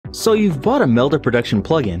So you've bought a MeldaProduction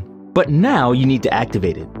plugin, but now you need to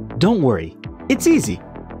activate it. Don't worry, it's easy.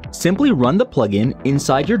 Simply run the plugin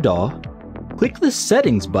inside your DAW, click the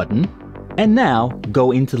Settings button, and now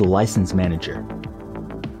go into the License Manager.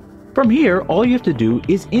 From here, all you have to do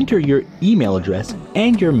is enter your email address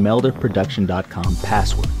and your MeldaProduction.com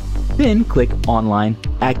password. Then click Online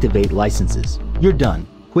Activate Licenses. You're done.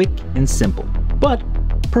 Quick and simple. But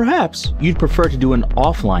perhaps you'd prefer to do an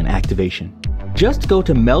offline activation. Just go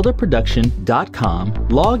to MeldaProduction.com,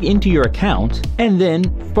 log into your account, and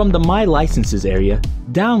then from the My Licenses area,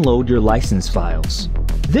 download your license files.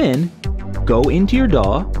 Then go into your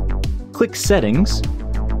DAW, click Settings,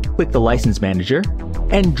 click the License Manager,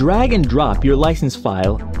 and drag and drop your license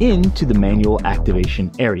file into the manual activation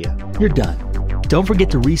area. You're done. Don't forget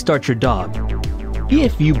to restart your DAW.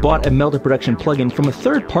 If you bought a MeldaProduction plugin from a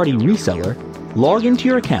third-party reseller, log into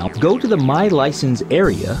your account, go to the My License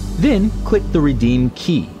area, then click the Redeem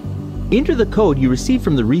key. Enter the code you received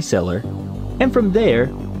from the reseller, and from there,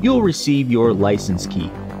 you'll receive your license key.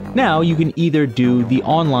 Now you can either do the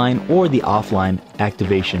online or the offline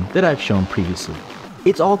activation that I've shown previously.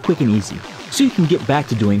 It's all quick and easy, so you can get back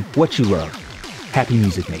to doing what you love. Happy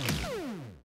music making.